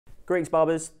Greetings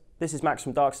barbers, this is Max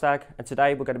from Stag, and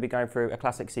today we're going to be going through a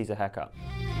classic Scissor haircut.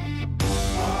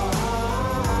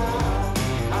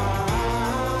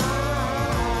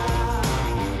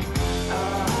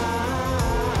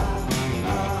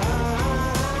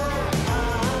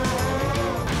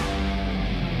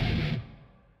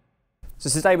 So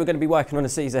today we're going to be working on a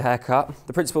Scissor haircut.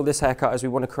 The principle of this haircut is we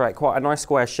want to create quite a nice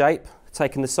square shape,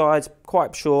 taking the sides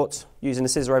quite short, using the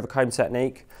scissor over comb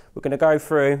technique. We're going to go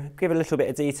through, give a little bit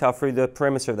of detail through the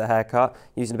perimeter of the haircut,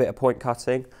 using a bit of point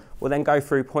cutting. We'll then go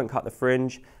through, point cut the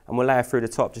fringe, and we'll layer through the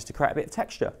top just to create a bit of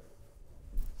texture.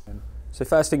 So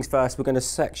first things first, we're going to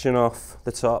section off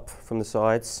the top from the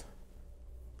sides,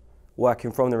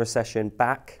 working from the recession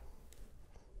back.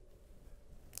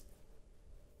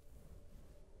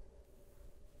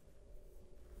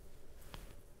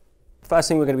 First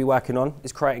thing we're going to be working on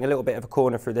is creating a little bit of a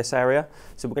corner through this area.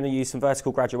 So we're going to use some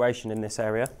vertical graduation in this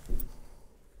area.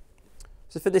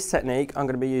 So for this technique, I'm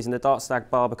going to be using the Stag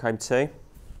Barber comb 2,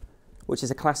 which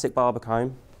is a classic barber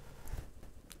comb.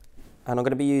 And I'm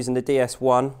going to be using the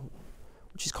DS1,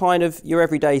 which is kind of your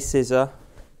everyday scissor.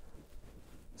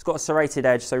 It's got a serrated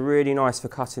edge, so really nice for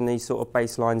cutting these sort of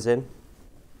base lines in.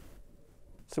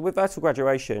 So with vertical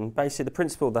graduation, basically the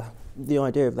principle, the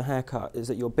idea of the haircut is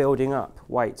that you're building up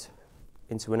weight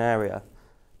into an area.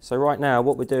 So right now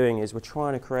what we're doing is we're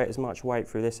trying to create as much weight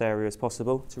through this area as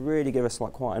possible to really give us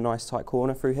like quite a nice tight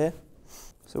corner through here.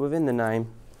 So within the name,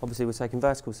 obviously we're taking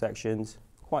vertical sections,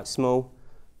 quite small,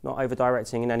 not over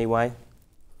directing in any way.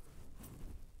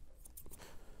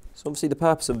 So obviously the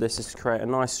purpose of this is to create a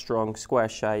nice strong square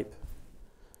shape,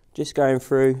 just going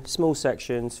through small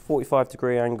sections,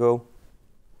 45-degree angle,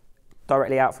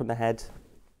 directly out from the head.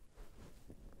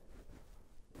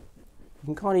 You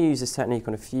can kind of use this technique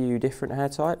on a few different hair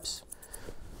types.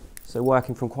 So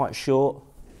working from quite short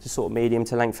to sort of medium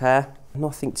to length hair.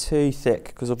 Nothing too thick,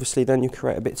 because obviously then you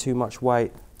create a bit too much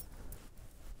weight.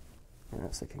 Yeah,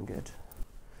 that's looking good.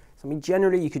 So I mean,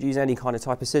 generally you could use any kind of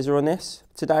type of scissor on this.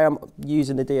 Today I'm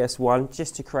using the DS1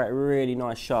 just to create a really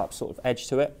nice sharp sort of edge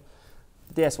to it.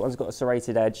 The DS1's got a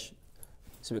serrated edge,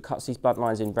 so it cuts these blunt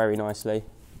lines in very nicely.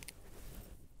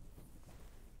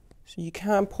 So you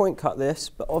can point cut this,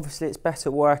 but obviously it's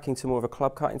better working to more of a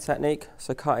club cutting technique.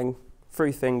 So cutting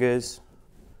through fingers,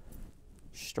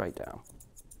 straight down.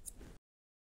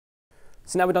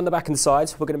 So now we've done the back and the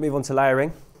sides, we're going to move on to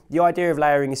layering. The idea of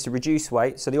layering is to reduce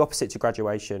weight, so the opposite to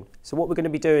graduation. So what we're going to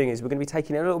be doing is we're going to be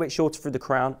taking it a little bit shorter through the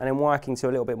crown and then working to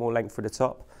a little bit more length through the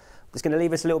top. It's going to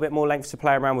leave us a little bit more length to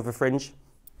play around with a fringe.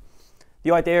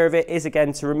 The idea of it is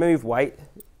again to remove weight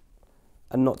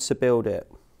and not to build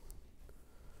it.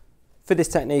 For this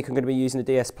technique, I'm going to be using the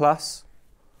DS Plus.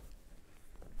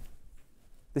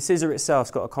 The scissor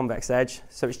itself's got a convex edge,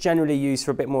 so it's generally used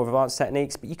for a bit more advanced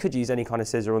techniques, but you could use any kind of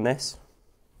scissor on this.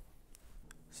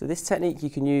 So this technique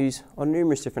you can use on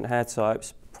numerous different hair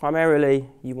types. Primarily,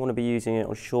 you want to be using it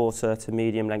on shorter to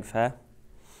medium length hair.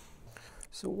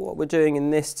 So what we're doing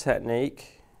in this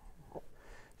technique,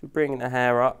 we're bringing the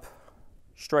hair up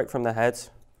straight from the head.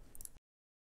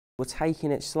 We're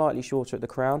taking it slightly shorter at the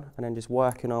crown and then just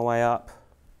working our way up,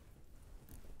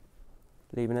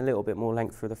 leaving a little bit more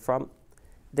length through the front.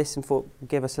 This will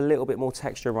give us a little bit more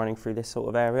texture running through this sort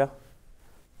of area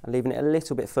and leaving it a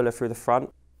little bit fuller through the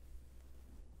front.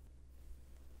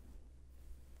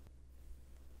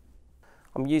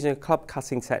 I'm using a club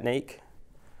cutting technique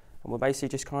and we're basically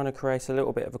just trying to create a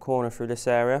little bit of a corner through this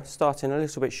area, starting a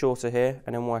little bit shorter here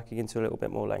and then working into a little bit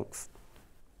more length.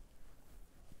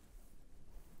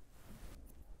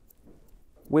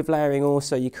 With layering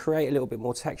also, you create a little bit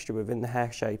more texture within the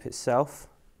hair shape itself,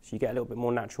 so you get a little bit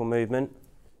more natural movement.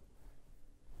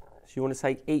 So you want to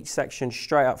take each section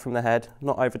straight up from the head,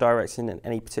 not over directing in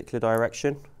any particular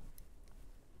direction.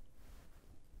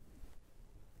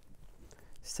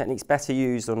 This technique's better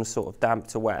used on sort of damp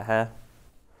to wet hair.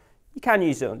 You can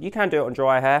use it, you can do it on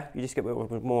dry hair, you just get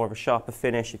more of a sharper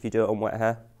finish if you do it on wet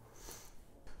hair.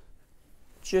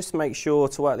 Just make sure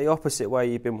to work the opposite way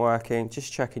you've been working,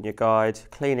 just checking your guide,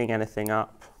 cleaning anything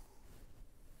up.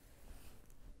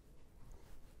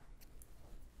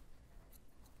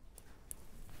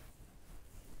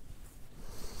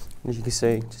 As you can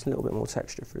see, just a little bit more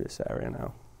texture through this area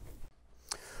now.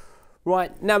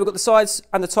 Right, now we've got the sides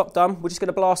and the top done, we're just going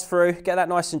to blast through, get that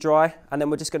nice and dry, and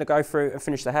then we're just going to go through and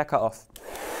finish the haircut off.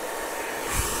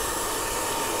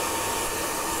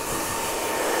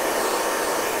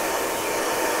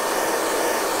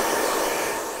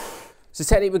 So the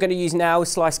technique we're going to use now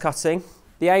is slice cutting.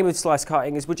 The aim of slice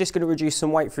cutting is we're just going to reduce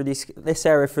some weight through this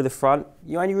area through the front.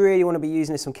 You only really want to be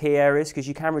using this on key areas because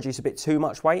you can reduce a bit too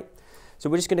much weight. So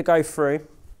we're just going to go through,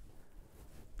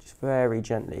 just very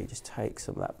gently just take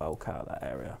some of that bulk out of that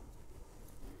area.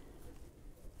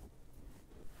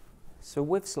 So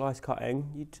with slice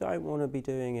cutting, you don't want to be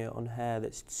doing it on hair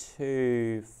that's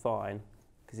too fine,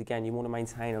 because again, you want to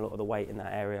maintain a lot of the weight in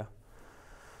that area.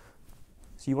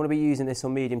 So you want to be using this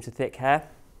on medium to thick hair.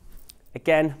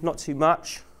 Again, not too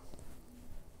much.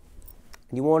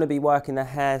 And you want to be working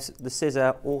the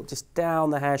scissor or just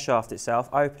down the hair shaft itself,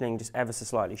 opening just ever so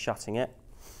slightly, shutting it.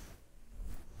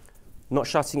 Not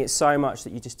shutting it so much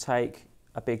that you just take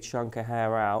a big chunk of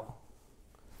hair out,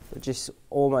 but just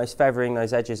almost feathering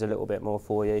those edges a little bit more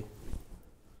for you.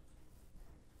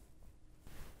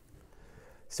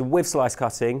 So with slice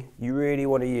cutting, you really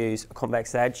want to use a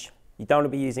convex edge. You don't want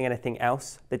to be using anything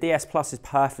else. The DS Plus is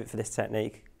perfect for this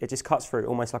technique. It just cuts through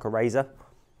almost like a razor.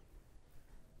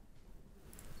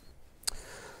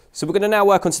 So we're going to now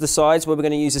work onto the sides where we're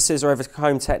going to use a scissor over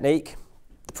comb technique.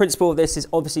 The principle of this is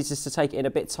obviously just to take it in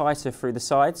a bit tighter through the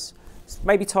sides. It's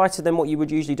maybe tighter than what you would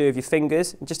usually do with your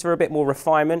fingers, just for a bit more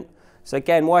refinement. So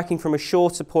again, working from a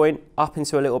shorter point up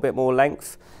into a little bit more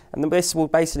length. And then this will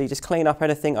basically just clean up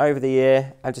anything over the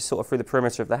ear and just sort of through the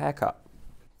perimeter of the haircut.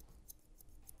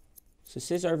 So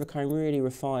scissor over comb really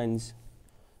refines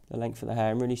the length of the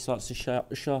hair and really starts to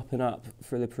sharpen up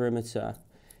through the perimeter.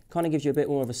 Kind of gives you a bit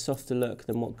more of a softer look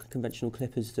than what conventional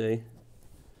clippers do.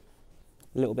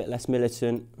 A little bit less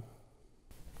militant.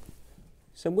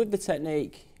 So with the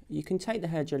technique, you can take the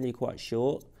hair generally quite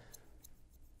short.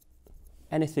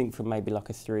 Anything from maybe like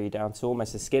a 3 down to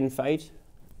almost a skin fade.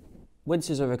 When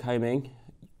scissor over combing,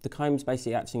 the comb's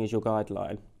basically acting as your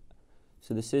guideline.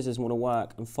 So the scissors want to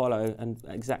work and follow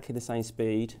at exactly the same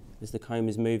speed as the comb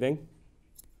is moving.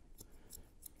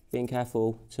 Being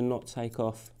careful to not take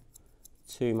off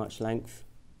too much length.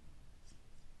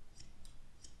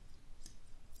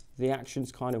 The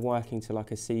action's kind of working to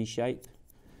like a C shape.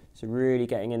 So really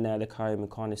getting in there the comb and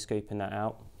kind of scooping that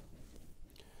out.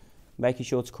 Making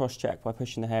sure to cross check by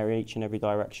pushing the hair in each and every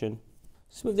direction.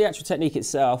 So with the actual technique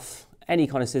itself, any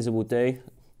kind of scissor will do,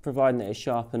 providing that it's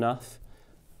sharp enough.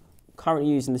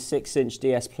 Currently using the 6-inch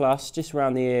DS Plus just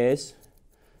around the ears.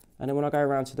 And then when I go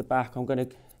around to the back, I'm going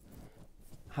to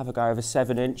have a go over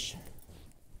 7-inch.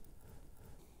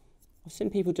 I've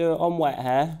seen people do it on wet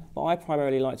hair, but I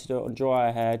primarily like to do it on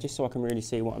drier hair just so I can really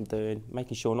see what I'm doing,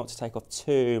 making sure not to take off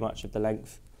too much of the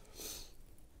length.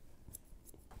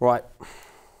 Right,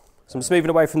 so I'm just moving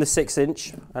away from the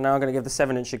 6-inch and now I'm going to give the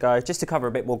 7-inch a go, just to cover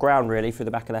a bit more ground really through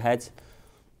the back of the head.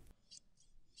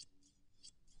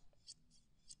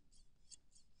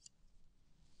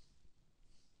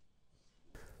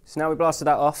 So now we blasted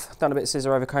that off, done a bit of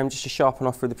scissor over comb just to sharpen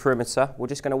off through the perimeter. We're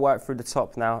just going to work through the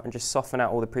top now and just soften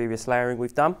out all the previous layering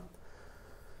we've done.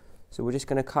 So we're just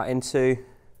going to cut into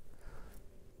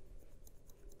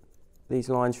these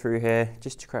lines through here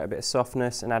just to create a bit of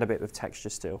softness and add a bit of texture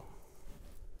still.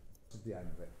 The end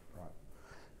of it, right.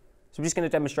 So I'm just going to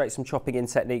demonstrate some chopping in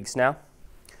techniques now.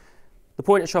 The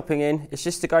point of chopping in is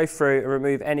just to go through and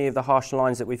remove any of the harsh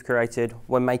lines that we've created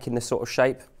when making this sort of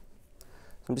shape.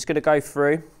 So I'm just going to go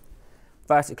through,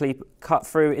 vertically cut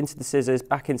through into the scissors,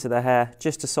 back into the hair,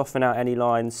 just to soften out any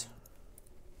lines.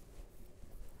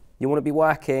 You want to be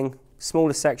working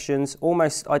smaller sections,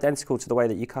 almost identical to the way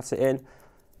that you cut it in.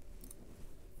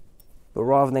 But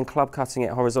rather than club cutting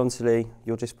it horizontally,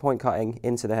 you're just point cutting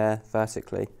into the hair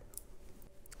vertically.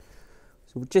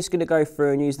 So we're just going to go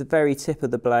through and use the very tip of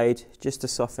the blade just to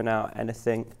soften out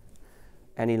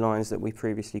any lines that we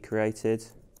previously created.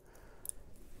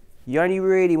 You only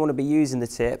really want to be using the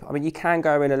tip. I mean, you can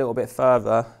go in a little bit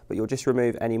further, but you'll just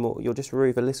remove you'll just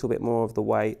remove a little bit more of the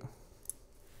weight.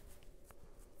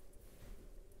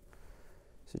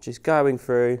 So just going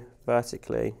through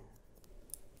vertically,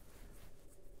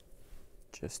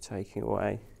 just taking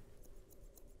away.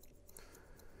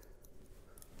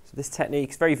 So this technique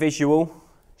is very visual.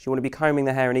 So you want to be combing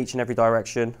the hair in each and every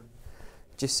direction,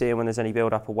 just seeing when there's any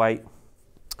build up of weight.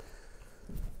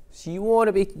 So you want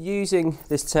to be using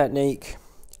this technique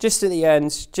just at the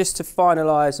end, just to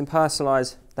finalise and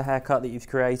personalise the haircut that you've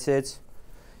created.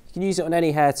 You can use it on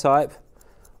any hair type.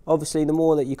 Obviously, the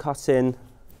more that you cut in,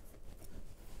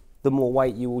 the more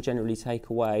weight you will generally take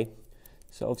away.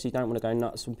 So obviously you don't want to go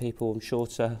nuts on people on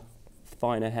shorter,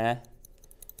 finer hair.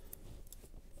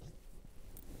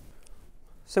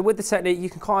 So with the technique, you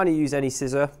can kind of use any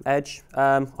scissor edge.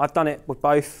 I've done it with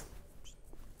both.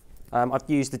 I've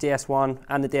used the DS1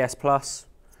 and the DS Plus.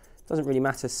 Doesn't really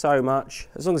matter so much,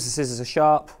 as long as the scissors are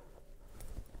sharp.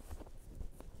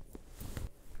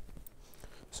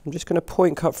 So I'm just going to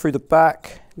point cut through the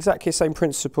back, exactly the same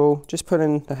principle, just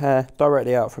pulling the hair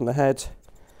directly out from the head,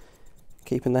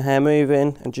 keeping the hair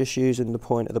moving and just using the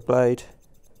point of the blade.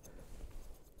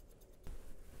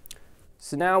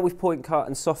 So now we've point cut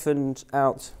and softened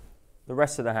out the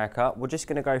rest of the haircut, we're just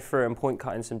going to go through and point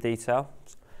cut in some detail,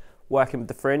 working with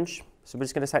the fringe. So we're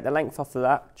just going to take the length off of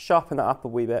that, sharpen that up a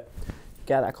wee bit,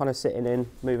 get that kind of sitting in,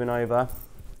 moving over.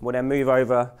 We'll then move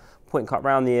over, point cut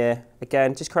round the ear.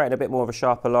 Again, just creating a bit more of a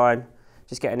sharper line,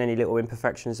 just getting any little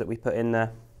imperfections that we put in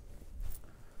there.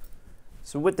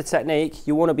 So with the technique,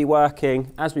 you want to be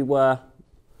working as we were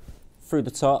through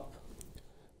the top,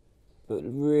 but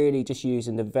really just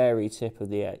using the very tip of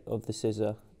the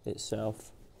scissor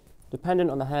itself.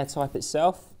 Dependent on the hair type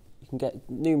itself, you can get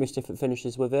numerous different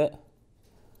finishes with it.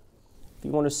 If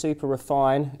you want to super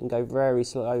refine and go very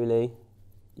slowly,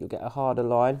 you'll get a harder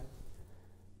line.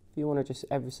 If you want to just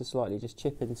ever so slightly just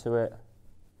chip into it,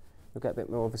 you'll get a bit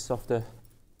more of a softer,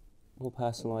 more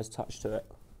personalised touch to it.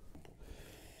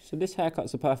 So this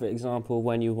haircut's a perfect example of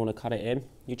when you want to cut it in.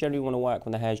 You generally want to work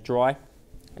when the hair's dry.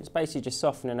 It's basically just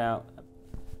softening out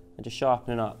and just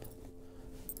sharpening up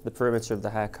the perimeter of the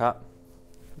haircut.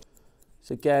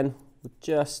 So again, we're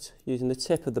just using the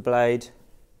tip of the blade.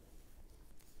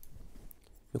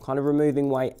 You're kind of removing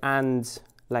weight and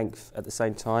length at the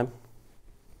same time.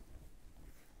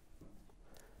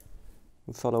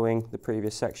 And following the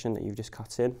previous section that you've just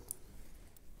cut in.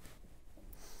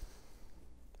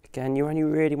 Again, you only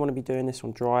really want to be doing this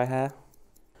on dry hair.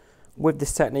 With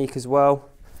this technique as well,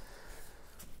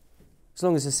 as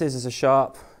long as the scissors are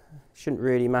sharp, it shouldn't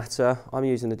really matter. I'm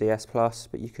using the DS Plus,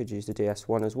 but you could use the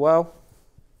DS1 as well.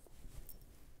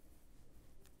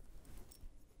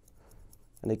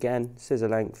 And again, scissor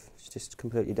length is just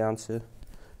completely down to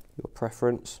your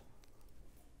preference.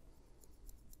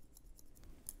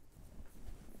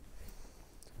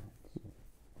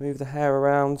 Move the hair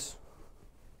around.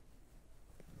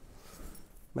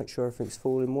 Make sure everything's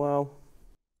falling well.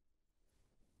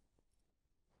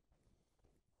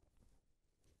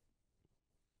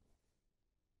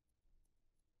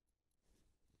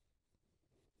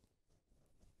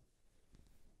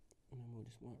 And then we'll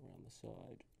just work around the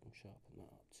side and sharpen that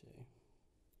up too.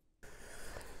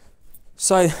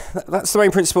 So that's the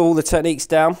main principle, all the techniques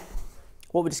down.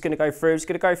 What we're just going to go through is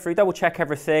double check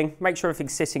everything, make sure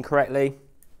everything's sitting correctly,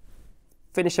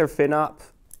 finish everything up,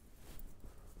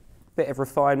 bit of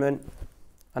refinement,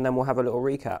 and then we'll have a little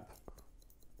recap.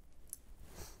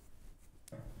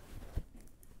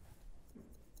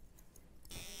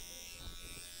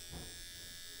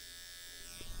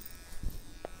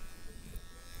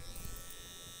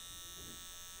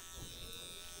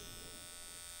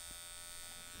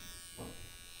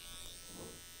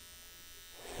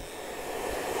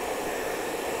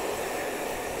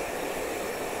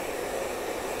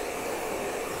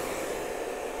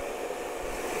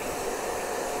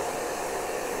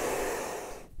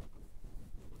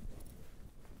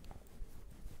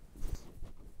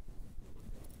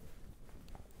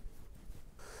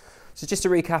 So just to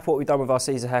recap what we've done with our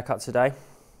Scissor haircut today.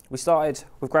 We started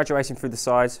with graduating through the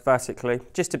sides vertically,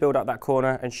 just to build up that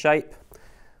corner and shape.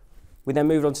 We then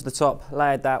moved on to the top,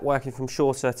 layered that, working from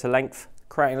shorter to length,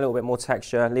 creating a little bit more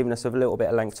texture, leaving us with a little bit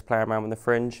of length to play around with the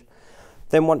fringe.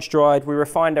 Then once dried, we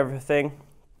refined everything,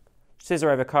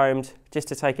 scissor over combed, just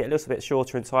to take it a little bit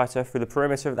shorter and tighter through the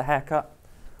perimeter of the haircut.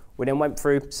 We then went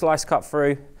through, slice cut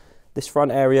through this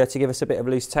front area to give us a bit of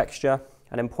loose texture,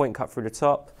 and then point cut through the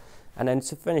top. And then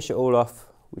to finish it all off,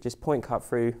 we just point cut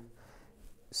through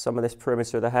some of this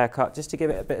perimeter of the haircut just to give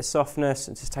it a bit of softness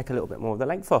and just take a little bit more of the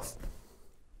length off.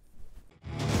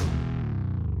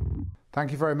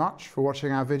 Thank you very much for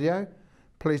watching our video.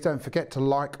 Please don't forget to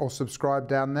like or subscribe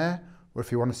down there, or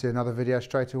if you want to see another video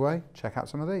straight away, check out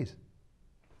some of these.